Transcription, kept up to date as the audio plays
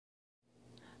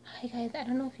Hi guys, I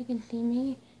don't know if you can see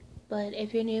me, but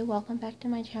if you're new, welcome back to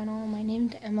my channel. My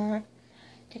name's Emma.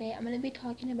 Today I'm going to be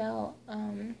talking about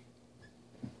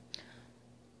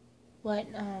what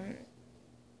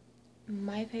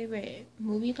my favorite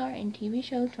movies are and TV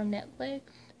shows from Netflix.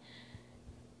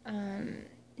 Um,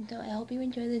 so I hope you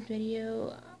enjoy this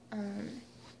video. I'm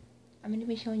going to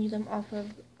be showing you them off of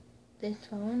this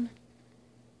phone.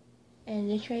 And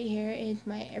this right here is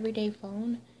my everyday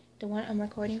phone. The one I'm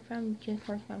recording from just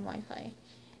works on Wi-Fi.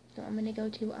 So I'm going to go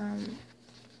to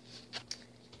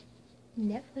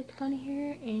Netflix on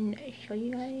here and show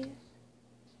you guys.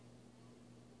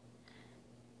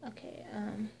 Okay,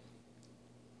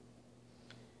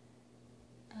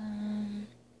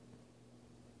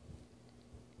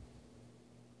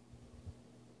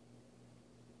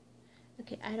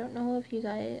 okay, I don't know if you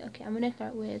guys, okay, I'm gonna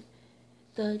start with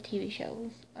the TV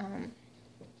shows.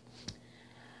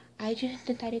 I just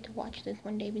decided to watch this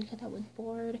one day because I was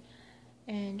bored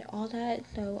and all that,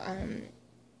 so,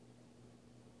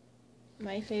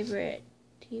 my favorite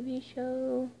TV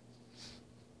show,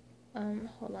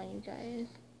 hold on you guys,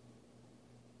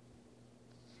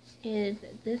 is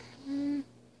this one.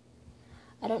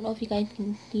 I don't know if you guys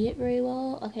can see it very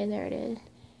well. Okay, there it is.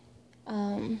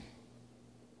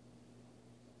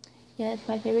 Yes,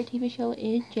 my favorite TV show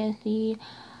is Jessie.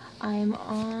 I'm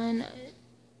on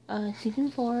season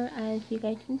 4, as you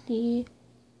guys can see.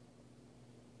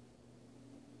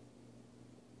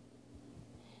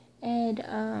 And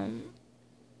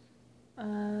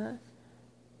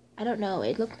I don't know,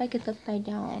 it looks like it's upside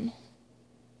down.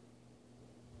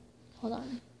 Hold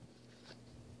on.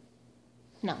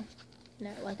 No,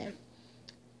 it wasn't.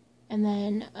 And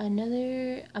then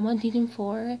I'm on season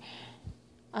 4.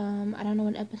 I don't know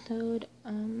what episode.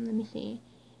 Let me see.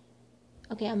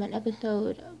 Okay, I'm on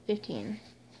episode 15.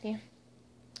 Okay.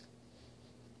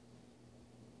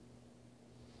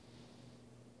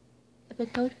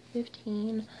 Episode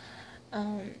 15.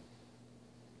 I'm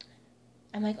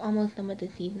like almost done with the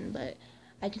season, but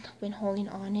I just been holding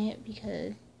on it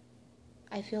because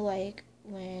I feel like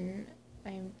when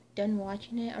I'm done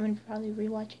watching it, I'm gonna probably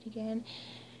rewatch it again.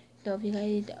 So if you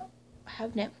guys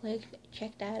have Netflix,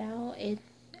 check that out. It's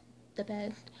the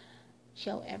best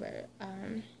show ever.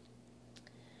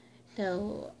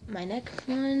 So my next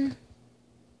one,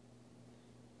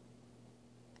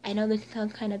 I know this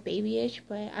sounds kind of babyish,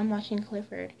 but I'm watching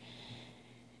Clifford.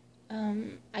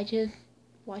 I just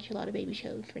watch a lot of baby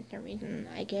shows for some reason.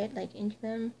 I get like into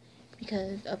them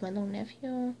because of my little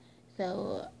nephew.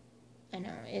 So I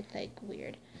know it's like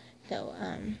weird. So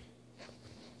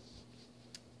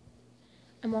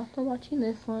I'm also watching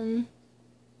this one.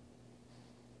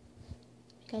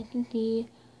 You guys can see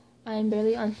I'm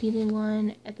barely on season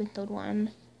 1, episode 1,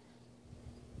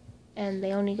 and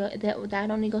they only go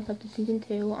that only goes up to season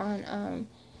 2 on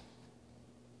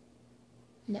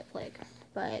Netflix.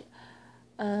 But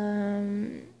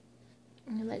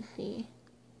let's see.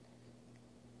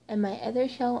 And my other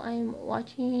show I'm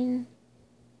watching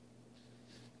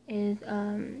is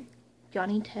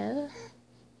Johnny Test.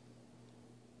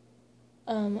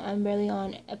 I'm barely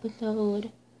on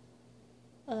episode.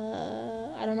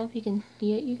 I don't know if you can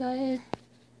see it, you guys.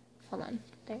 Hold on,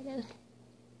 there it is.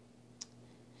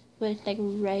 But it's like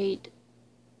right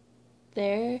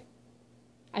there.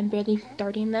 I'm barely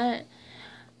starting that.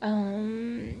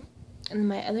 And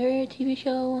my other TV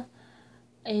show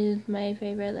is my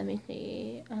favorite. Let me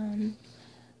see.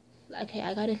 Okay,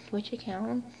 I gotta switch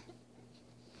accounts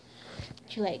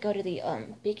to like go to the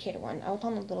big kid one. I was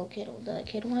on the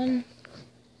kid one,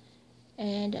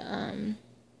 and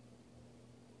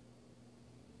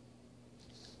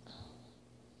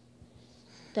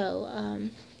so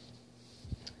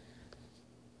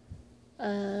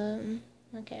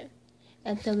okay,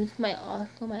 and so this is my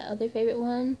other favorite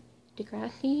one,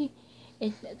 Degrassi.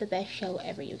 It's the best show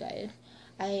ever, you guys.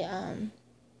 I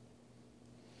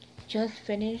just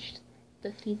finished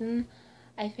the season.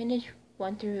 I finished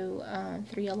 1 through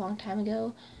 3 a long time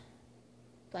ago,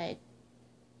 like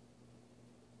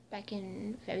back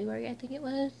in February, I think it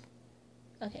was.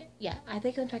 Okay, yeah, I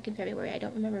think it was back in February. I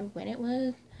don't remember when it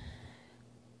was,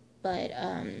 but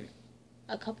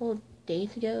a couple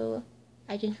days ago,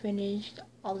 I just finished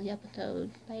all the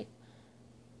episodes, like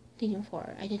season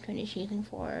 4. I just finished season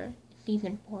 4.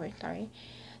 Sorry,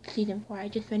 season 4. I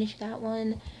just finished that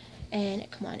one, and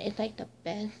come on, it's like the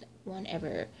best one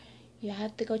ever. You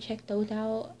have to go check those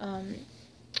out.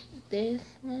 This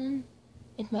one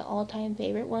is my all-time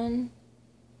favorite one.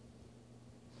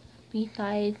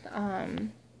 Besides,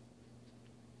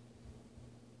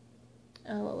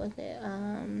 what was it?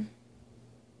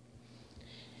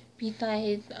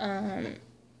 Besides,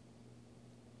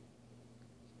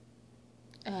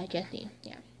 Jesse,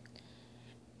 yeah.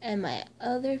 And my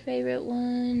other favorite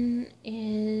one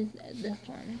is this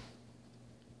one.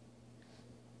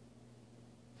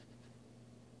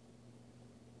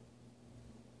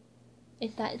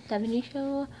 It's that 70s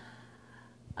show.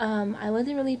 I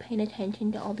wasn't really paying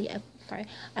attention to all the sorry,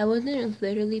 I wasn't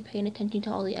literally paying attention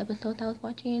to all the episodes I was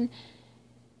watching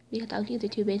because I was either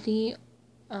too busy,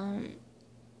 um,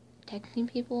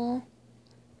 texting people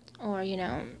or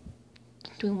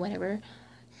doing whatever.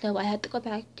 So I had to go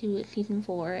back to season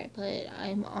 4, but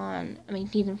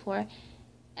season 4,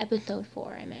 episode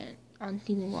 4. I meant on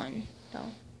season 1. So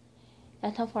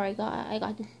that's how far I got. I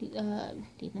got to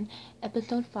season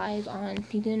episode 5 on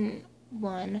season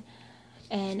 1.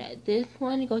 And this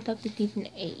one goes up to season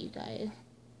 8, you guys.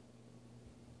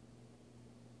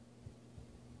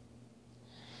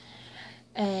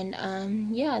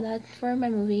 And yeah, that's for my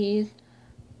movies.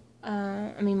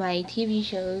 My TV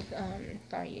shows.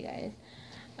 Sorry, you guys.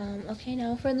 Okay,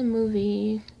 now for the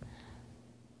movies.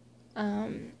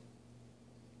 Um,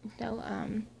 so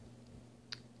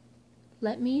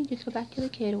let me just go back to the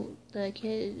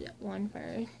kid one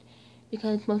first,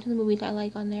 because most of the movies I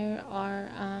like on there are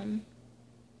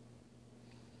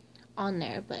on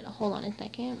there. But hold on a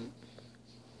second.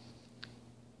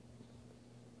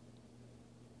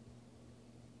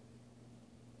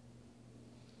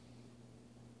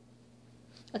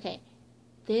 Okay,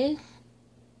 this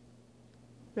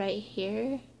right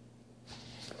here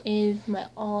is my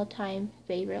all-time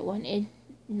favorite one. It's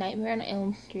Nightmare on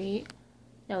Elm Street.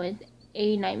 No, it's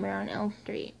A Nightmare on Elm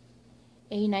Street.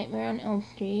 A Nightmare on Elm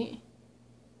Street.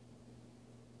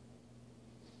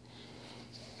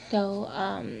 So,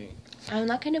 I'm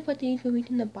not gonna put these movies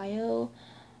in the bio,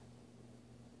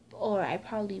 or I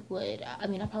probably would. I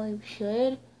probably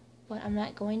should, but I'm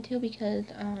not going to because,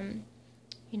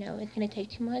 it's gonna take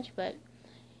too much,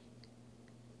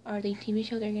 or these TV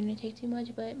shows are gonna take too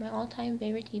much. But my all-time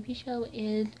favorite TV show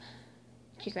is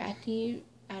Degrassi,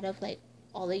 out of like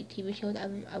all the TV shows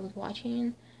I was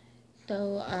watching.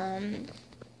 So,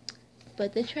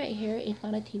 but this right here is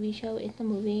not a TV show, it's a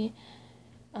movie.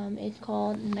 It's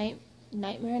called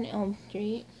Nightmare on Elm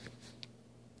Street.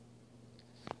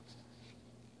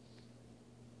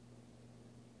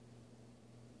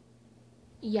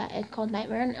 Yeah, it's called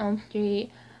Nightmare on Elm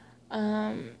Street.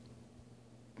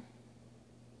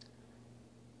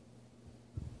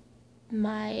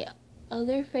 My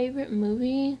other favorite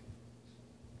movie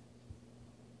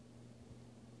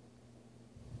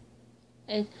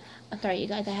is, sorry you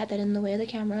guys, I had that in the way of the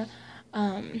camera.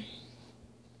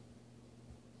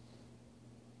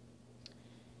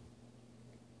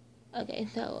 Okay,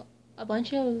 so a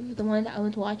bunch of the ones I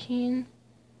was watching.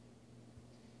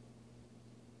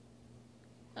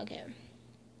 Okay,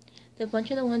 so a bunch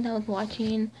of the ones I was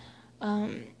watching,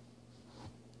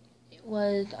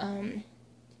 was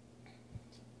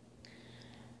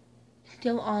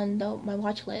still on my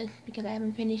watch list because I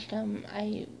haven't finished them.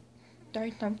 I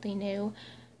start something new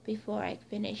before I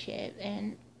finish it,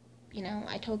 and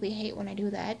I totally hate when I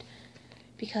do that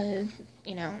because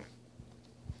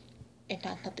it's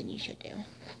not something you should do.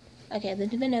 Okay,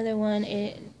 this is another one.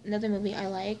 Another movie I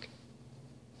like.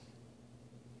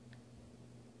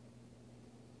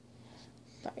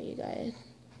 Sorry, you guys.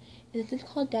 This is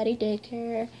called Daddy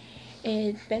Daycare.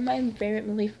 It's been my favorite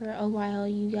movie for a while,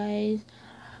 you guys.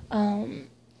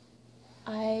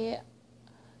 I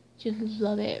just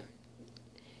love it.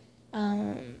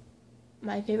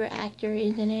 My favorite actor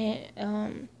is in it.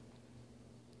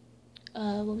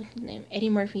 What was his name? Eddie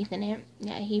Murphy's in it.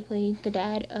 Yeah, he plays the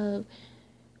dad of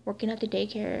working at the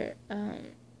daycare.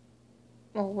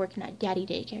 Working at Daddy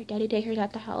Daycare. Daddy Daycare's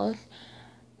at the house,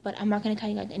 but I'm not gonna tell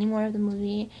you guys any more of the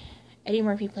movie. Eddie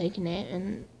Murphy plays in it,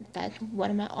 and that's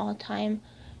one of my all-time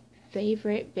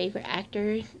favorite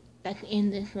actors that's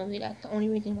in this movie. That's the only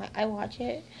reason why I watch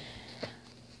it.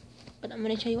 But I'm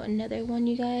gonna show you another one,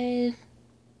 you guys.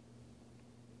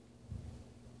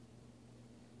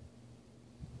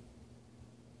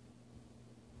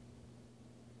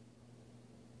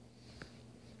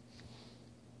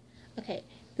 Okay,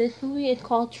 this movie is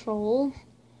called Trolls.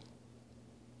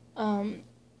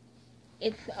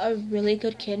 It's a really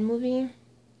good kid movie.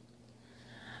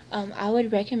 I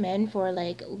would recommend for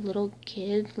like little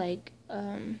kids, like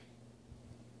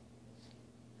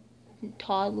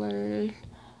toddlers,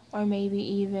 or maybe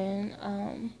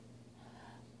even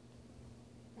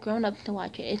grown-ups to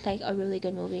watch it. It's like a really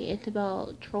good movie. It's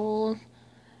about trolls,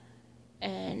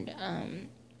 and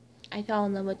I fell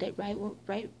in love with it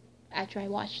right after I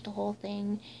watched the whole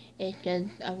thing. It's just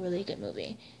a really good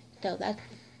movie. So that's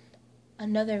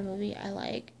another movie I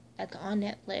like that's on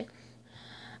Netflix.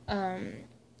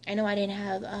 I know I didn't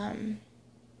have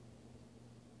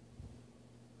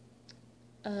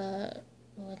what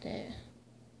was it?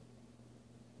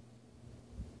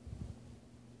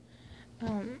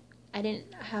 I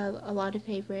didn't have a lot of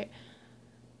favorite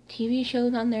TV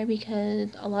shows on there because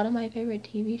a lot of my favorite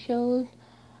TV shows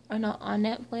are not on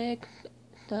Netflix,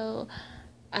 so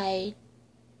I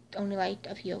only liked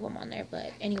a few of them on there.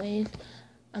 But anyways,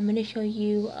 I'm gonna show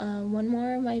you one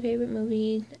more of my favorite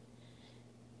movies.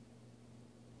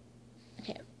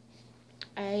 Okay,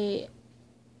 I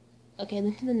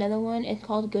this is another one. It's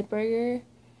called Good Burger.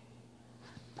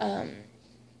 Um,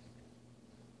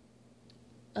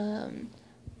 um,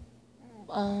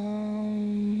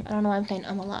 I don't know why I'm saying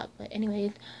a lot, but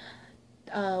anyways,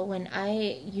 when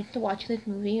I used to watch this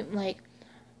movie, like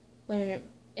when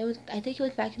it was, I think it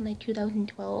was back in like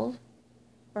 2012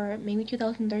 or maybe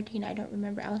 2013. I don't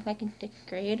remember. I was like in sixth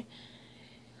grade.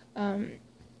 Um,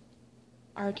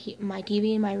 my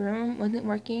TV in my room wasn't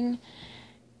working,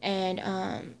 and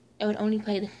it would only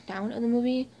play the sound of the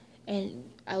movie, and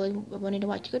wanted to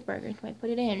watch Good Burger, so I put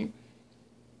it in,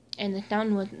 and the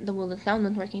sound was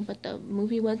working, but the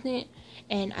movie wasn't,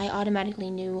 and I automatically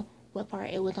knew what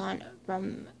part it was on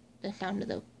from the sound of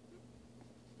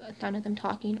them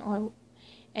talking or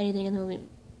anything in the movie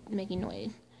making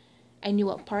noise. I knew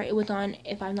what part it was on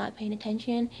if I'm not paying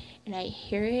attention and I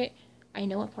hear it. I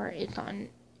know what part it's on,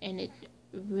 and it's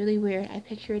really weird. I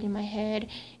picture it in my head.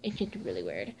 It's just really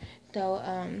weird. So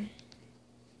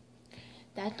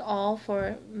that's all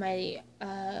for my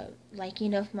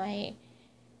liking of my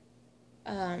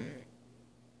um,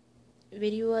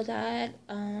 video of that.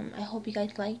 I hope you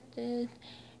guys liked this,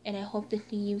 and I hope to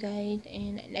see you guys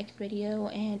in the next video.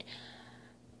 And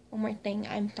one more thing,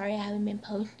 I'm sorry I haven't been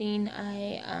posting.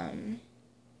 I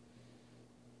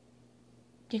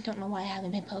just don't know why I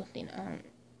haven't been posting.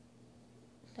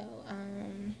 So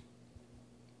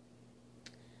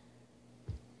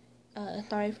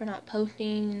sorry for not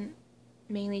posting.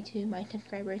 Mainly to my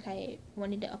subscribers, I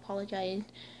wanted to apologize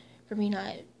for me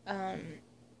not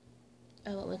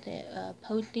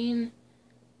posting.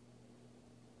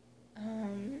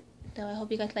 So I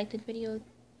hope you guys liked this video.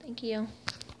 Thank you.